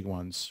of big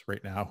ones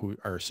right now who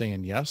are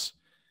saying yes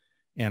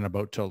and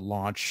about to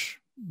launch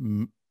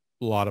a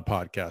lot of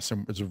podcasts.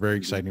 And it's very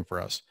exciting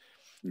for us.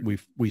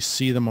 We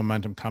see the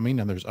momentum coming,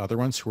 and there's other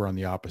ones who are on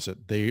the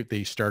opposite.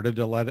 They started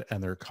to let it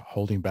and they're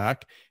holding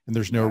back, and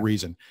there's no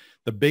reason.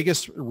 The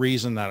biggest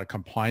reason that a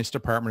compliance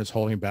department is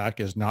holding back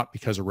is not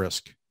because of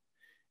risk.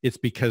 It's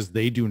because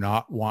they do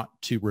not want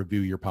to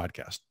review your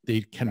podcast.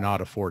 They cannot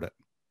afford it.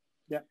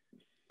 Yeah.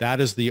 That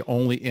is the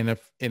only, and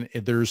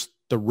there's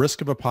the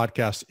risk of a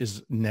podcast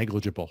is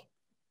negligible.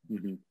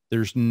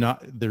 There's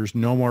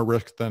no more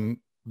risk than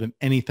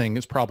anything.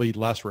 It's probably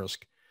less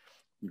risk.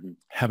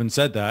 Having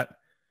said that,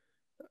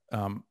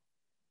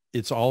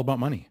 it's all about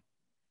money.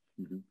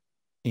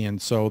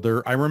 And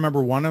so I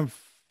remember one of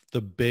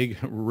the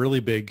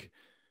really big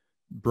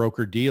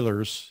broker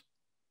dealers,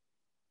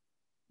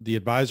 the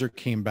advisor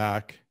came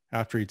back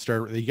after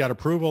he got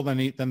approval,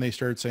 then they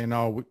started saying,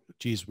 "Oh,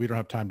 geez, we don't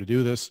have time to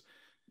do this,"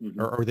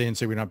 or they didn't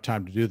say we don't have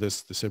time to do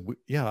this. They said,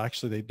 "Yeah,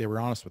 actually, they were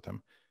honest with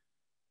him."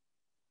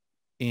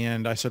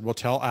 And I said, "Well,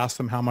 ask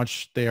them how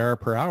much they are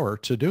per hour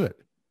to do it.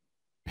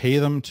 Pay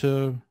them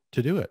to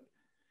do it."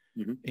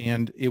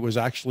 And it was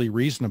actually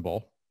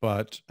reasonable,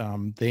 but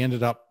they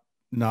ended up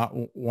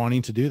not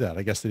wanting to do that.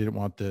 I guess they didn't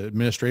want the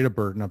administrative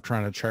burden of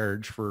trying to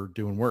charge for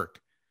doing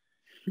work.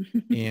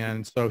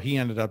 And so he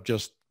ended up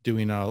just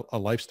doing a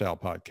lifestyle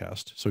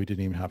podcast. So he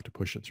didn't even have to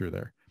push it through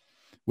there,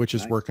 which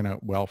is working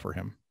out well for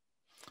him.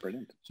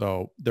 Brilliant.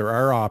 So there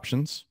are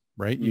options,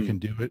 right? You can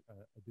do it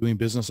doing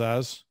business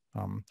as,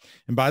 and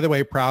by the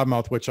way,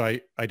 Proudmouth, which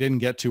I didn't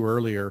get to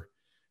earlier,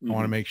 I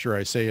want to make sure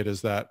I say it,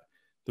 is that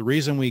the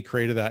reason we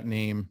created that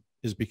name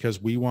is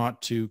because we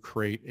want to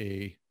create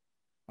a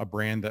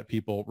brand that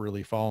people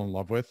really fall in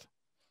love with,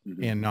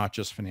 and not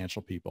just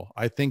financial people.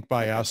 I think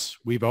by us,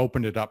 we've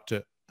opened it up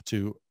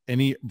to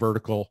any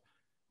vertical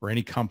or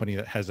any company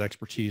that has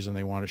expertise and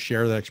they want to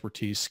share that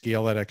expertise,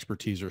 scale that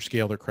expertise, or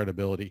scale their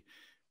credibility.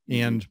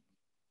 And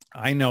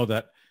I know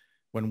that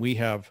when we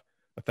have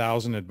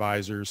 1,000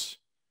 advisors,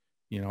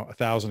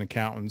 1,000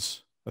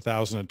 accountants,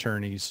 1,000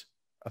 attorneys,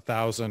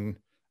 1,000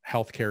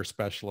 healthcare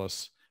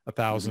specialists,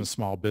 1,000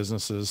 small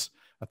businesses,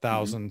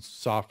 1,000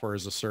 software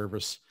as a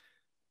service,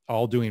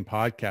 all doing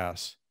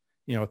podcasts,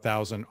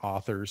 1,000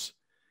 authors,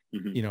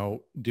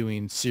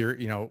 doing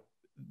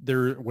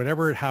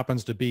whatever it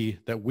happens to be,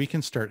 that we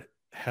can start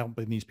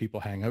helping these people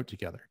hang out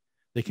together.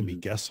 They can be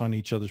guests on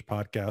each other's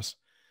podcasts.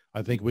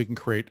 I think we can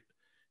create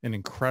an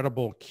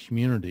incredible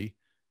community.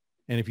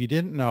 And if you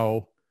didn't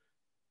know,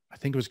 I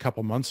think it was a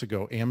couple months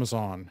ago,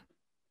 Amazon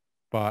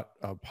bought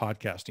a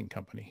podcasting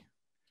company.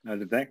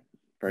 Did they?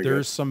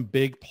 There's some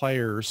big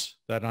players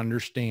that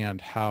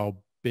understand how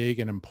big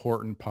and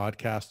important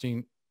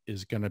podcasting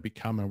is going to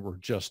become, and we're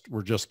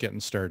just getting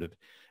started.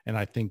 And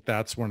I think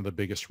that's one of the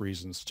biggest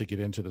reasons to get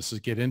into this, is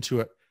get into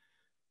it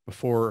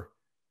before.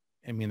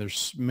 I mean,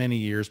 there's many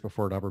years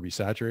before it'll ever be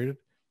saturated,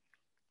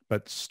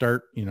 but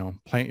start,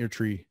 plant your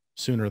tree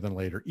sooner than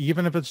later,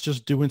 even if it's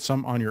just doing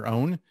some on your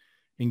own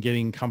and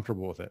getting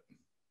comfortable with it.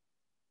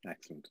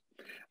 Excellent.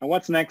 And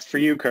what's next for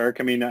you, Kirk?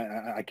 I mean,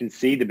 I can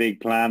see the big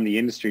plan. The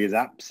industry is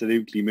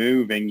absolutely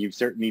moving. You've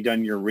certainly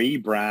done your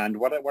rebrand.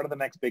 What are the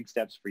next big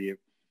steps for you?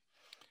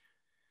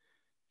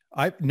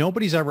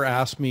 Nobody's ever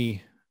asked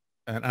me,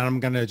 and I'm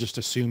going to just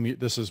assume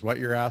this is what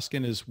you're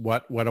asking, is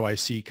what do I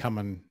see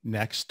coming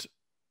next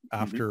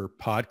after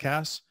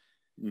podcasts?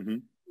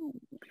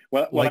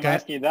 Well, I'm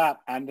asking you that,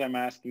 and I'm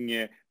asking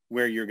you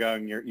where you're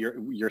going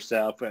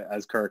yourself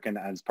as Kirk and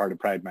as part of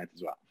Proudmouth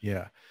as well.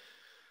 Yeah.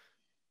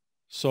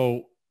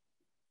 So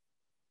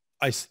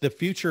the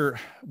future,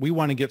 we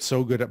want to get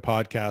so good at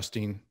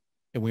podcasting,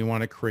 and we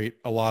want to create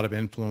a lot of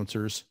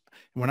influencers.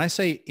 And when I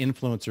say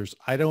influencers,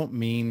 I don't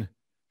mean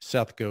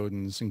Seth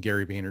Godin's and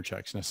Gary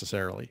Vaynerchuk's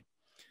necessarily.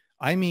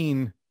 I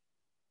mean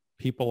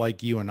people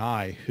like you and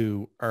I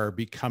who are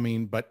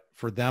becoming, but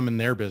for them and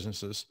their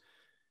businesses.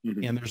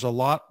 And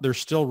there's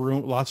still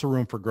lots of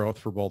room for growth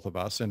for both of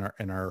us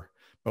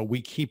but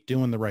we keep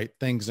doing the right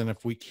things. And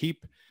if we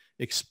keep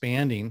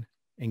expanding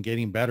and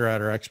getting better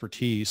at our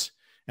expertise,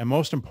 and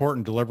most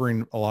important,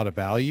 delivering a lot of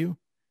value,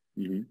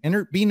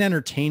 being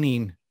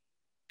entertaining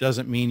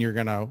doesn't mean you're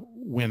going to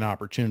win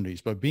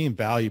opportunities, but being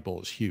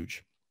valuable is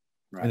huge.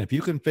 Right. And if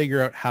you can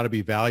figure out how to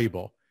be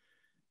valuable,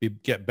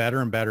 get better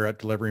and better at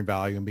delivering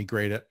value, and be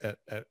great at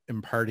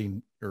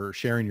imparting or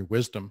sharing your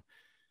wisdom,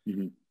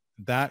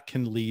 that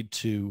can lead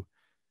to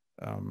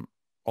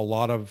a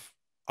lot of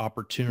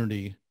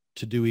opportunity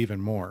to do even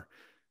more.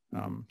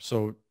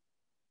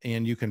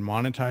 And you can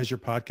monetize your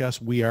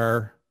podcast. We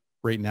are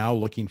right now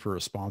looking for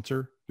a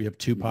sponsor. We have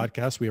two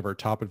podcasts. We have our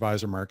Top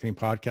Advisor Marketing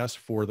podcast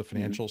for the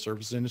financial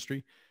services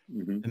industry.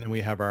 And then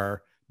we have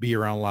our Be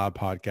Around Loud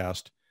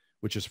podcast,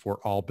 which is for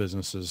all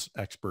businesses,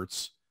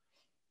 experts,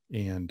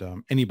 and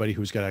anybody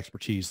who's got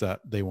expertise that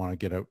they want to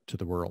get out to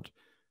the world.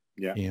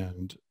 Yeah.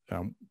 And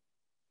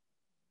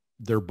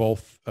they're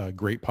both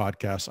great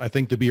podcasts. I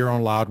think the Be Your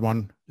Own Loud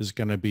one is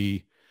going to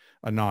be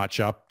a notch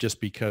up, just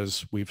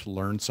because we've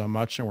learned so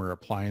much and we're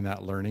applying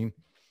that learning.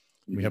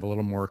 We have a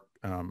little more,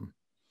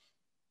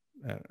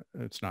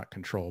 it's not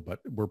control, but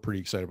we're pretty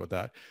excited about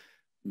that.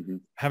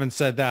 Having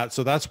said that,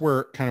 so that's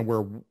where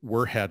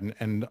we're heading.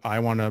 And I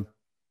want to,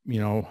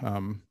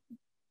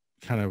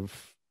 kind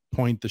of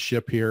point the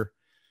ship here.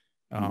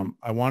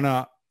 I want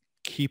to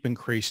keep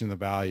increasing the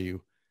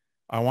value.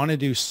 I want to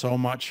do so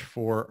much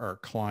for our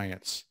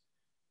clients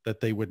that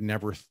they would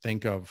never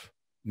think of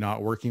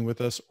not working with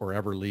us or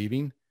ever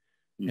leaving,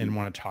 and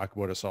want to talk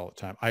about us all the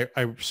time. I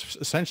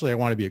essentially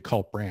want to be a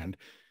cult brand.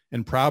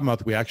 In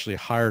Proudmouth, we actually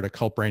hired a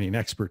cult branding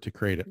expert to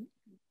create it.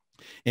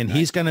 And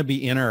he's going to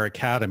be in our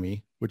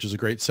academy, which is a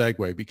great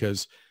segue,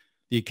 because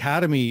the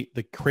academy,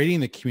 creating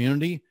the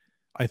community,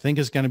 I think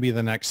is going to be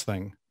the next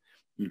thing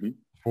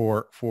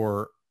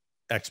for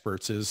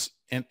experts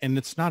and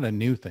it's not a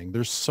new thing.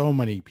 There's so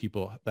many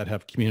people that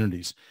have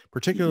communities,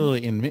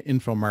 particularly in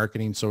info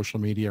marketing, social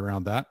media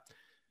around that.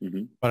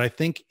 But I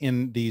think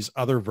in these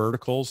other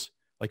verticals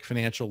like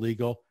financial,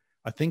 legal,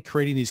 I think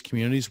creating these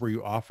communities where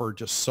you offer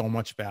just so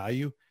much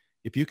value,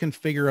 if you can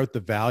figure out the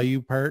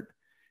value part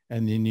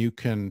and then you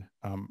can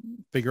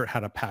figure out how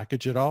to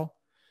package it all,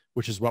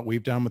 which is what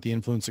we've done with the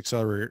Influence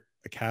Accelerator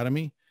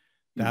Academy,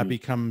 that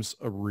becomes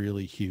a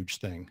really huge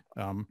thing.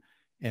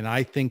 And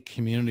I think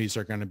communities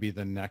are going to be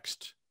the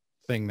next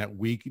thing that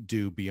we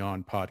do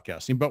beyond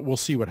podcasting, but we'll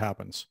see what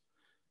happens.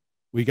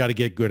 We got to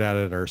get good at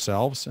it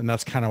ourselves. And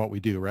that's kind of what we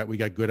do, right? We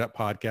got good at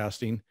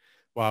podcasting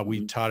while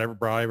we brought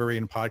everybody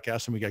in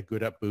podcasting. We got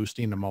good at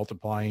boosting and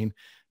multiplying.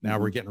 Now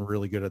we're getting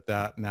really good at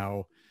that.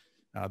 Now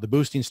the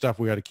boosting stuff,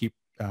 we got to keep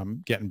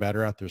getting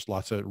better at. There's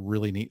lots of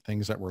really neat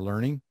things that we're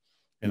learning,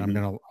 and I'm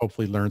going to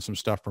hopefully learn some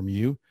stuff from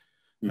you.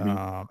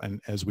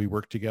 And as we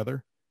work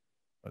together,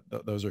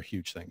 but those are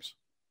huge things.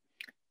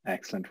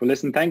 Excellent. Well,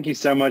 listen, thank you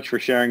so much for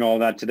sharing all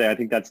that today. I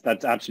think that's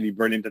absolutely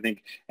brilliant. I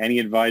think any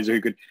advisor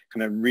who could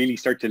kind of really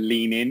start to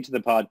lean into the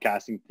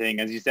podcasting thing,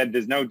 as you said,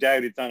 there's no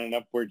doubt it's on an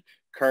upward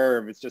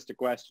curve. It's just a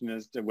question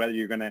as to whether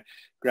you're going to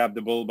grab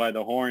the bull by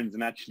the horns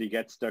and actually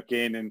get stuck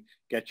in and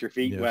get your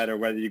feet wet, or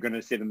whether you're going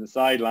to sit on the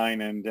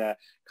sideline and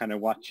kind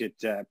of watch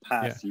it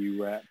pass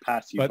you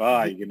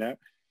by, you know?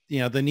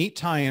 Yeah. The neat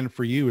tie-in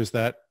for you is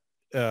that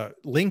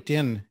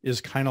LinkedIn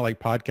is kind of like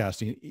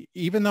podcasting.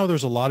 Even though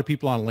there's a lot of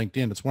people on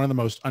LinkedIn, it's one of the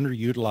most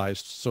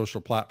underutilized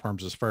social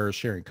platforms as far as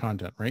sharing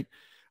content, right?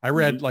 I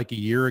read like a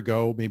year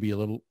ago, maybe a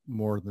little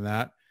more than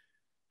that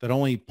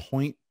only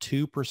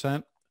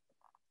 0.2%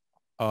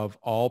 of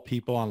all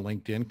people on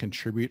LinkedIn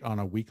contribute on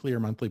a weekly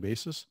or monthly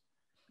basis.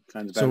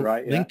 Sounds about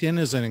right. Yeah. LinkedIn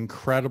is an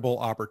incredible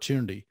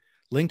opportunity.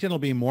 LinkedIn will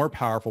be more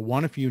powerful.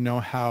 One, if you know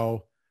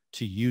how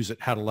to use it,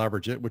 how to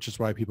leverage it, which is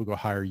why people go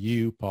hire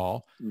you,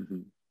 Paul.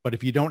 But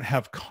if you don't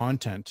have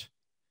content,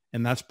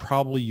 and that's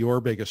probably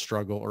your biggest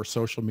struggle, or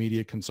social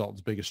media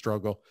consultant's biggest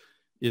struggle,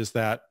 is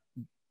that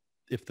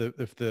if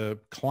the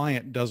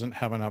client doesn't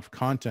have enough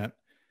content,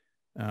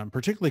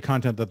 particularly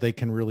content that they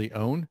can really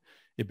own,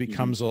 it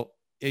becomes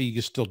you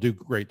can still do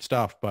great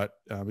stuff, but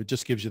it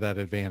just gives you that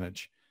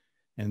advantage.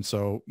 And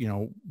so, you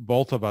know,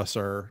 both of us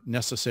are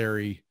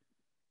necessary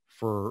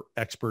for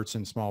experts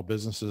in small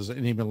businesses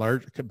and even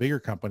bigger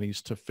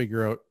companies to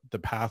figure out the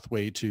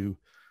pathway to,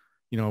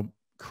 you know,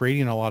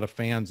 creating a lot of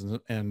fans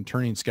and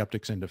turning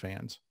skeptics into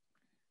fans.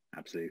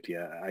 Absolutely.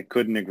 Yeah, I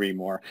couldn't agree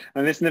more.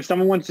 And listen, if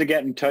someone wants to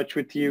get in touch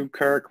with you,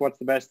 Kirk, what's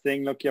the best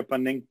thing? Look you up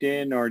on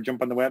LinkedIn or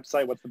jump on the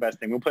website. What's the best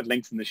thing? We'll put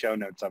links in the show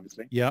notes,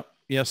 obviously. Yeah.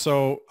 Yeah.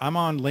 So I'm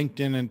on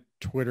LinkedIn and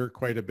Twitter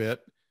quite a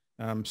bit.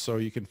 So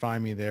you can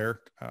find me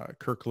there,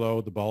 Kirk Lowe,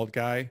 the bald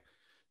guy.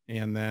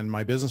 And then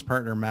my business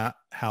partner, Matt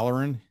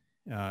Halloran,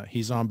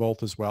 he's on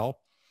both as well.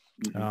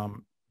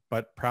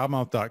 But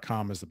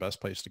proudmouth.com is the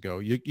best place to go.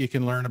 You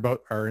can learn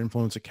about our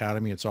Influence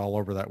Academy. It's all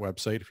over that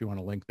website if you want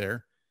to link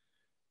there.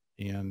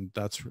 And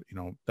that's, you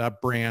know,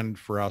 that brand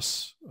for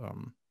us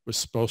was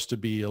supposed to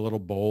be a little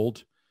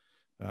bold.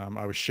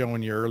 I was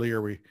showing you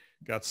earlier, we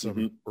got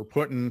some, we're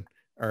putting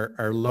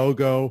our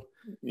logo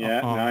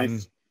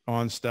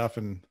on stuff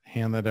and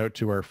hand that out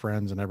to our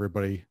friends, and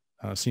everybody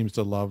seems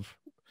to love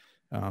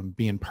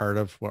being part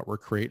of what we're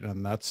creating.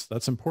 And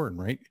that's important,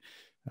 right?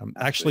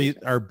 Actually,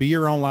 our Be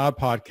Your Own Loud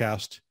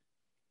podcast,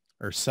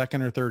 our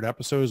second or third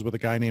episode is with a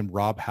guy named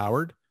Rob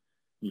Howard.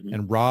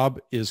 And Rob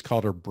is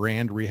called our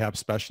brand rehab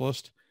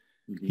specialist.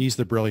 He's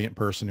the brilliant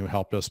person who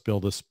helped us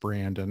build this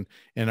brand.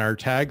 And our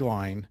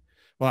tagline,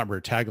 well, not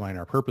our tagline,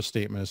 our purpose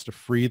statement is to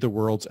free the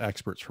world's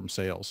experts from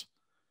sales.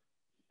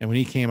 And when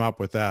he came up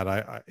with that,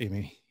 I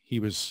mean, he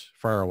was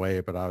far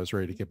away, but I was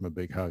ready to give him a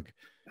big hug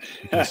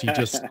because he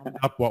just summed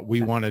up what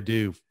we want to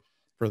do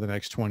for the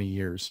next 20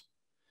 years.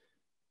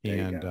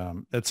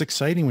 And it's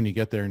exciting when you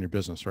get there in your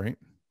business, right?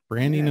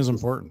 Branding is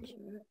important.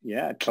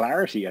 Yeah,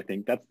 clarity. I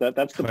think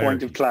that's the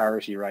point of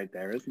clarity right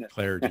there, isn't it?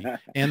 Clarity.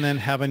 And then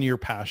having your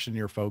passion,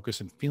 your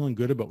focus, and feeling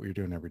good about what you're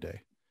doing every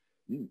day.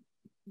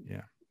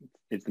 Yeah.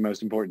 It's the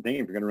most important thing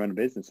if you're going to run a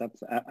business.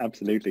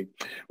 Absolutely.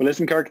 Well,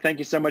 listen, Kirk, thank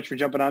you so much for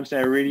jumping on today.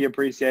 I really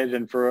appreciate it,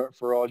 and for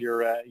all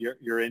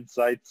your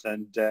insights,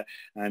 and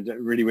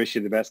really wish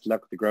you the best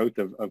luck with the growth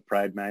of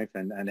Proudmouth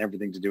and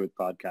everything to do with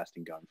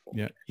podcasting going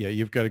forward. Yeah,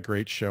 you've got a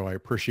great show. I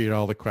appreciate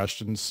all the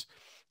questions,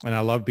 and I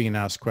love being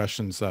asked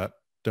questions that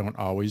don't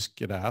always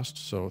get asked.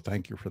 So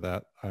thank you for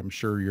that. I'm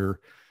sure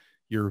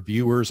your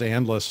viewers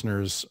and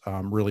listeners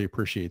really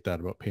appreciate that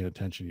about paying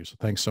attention to you. So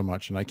thanks so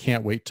much. And I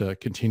can't wait to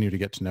continue to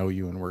get to know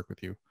you and work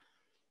with you.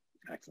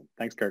 Excellent.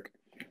 Thanks, Kirk.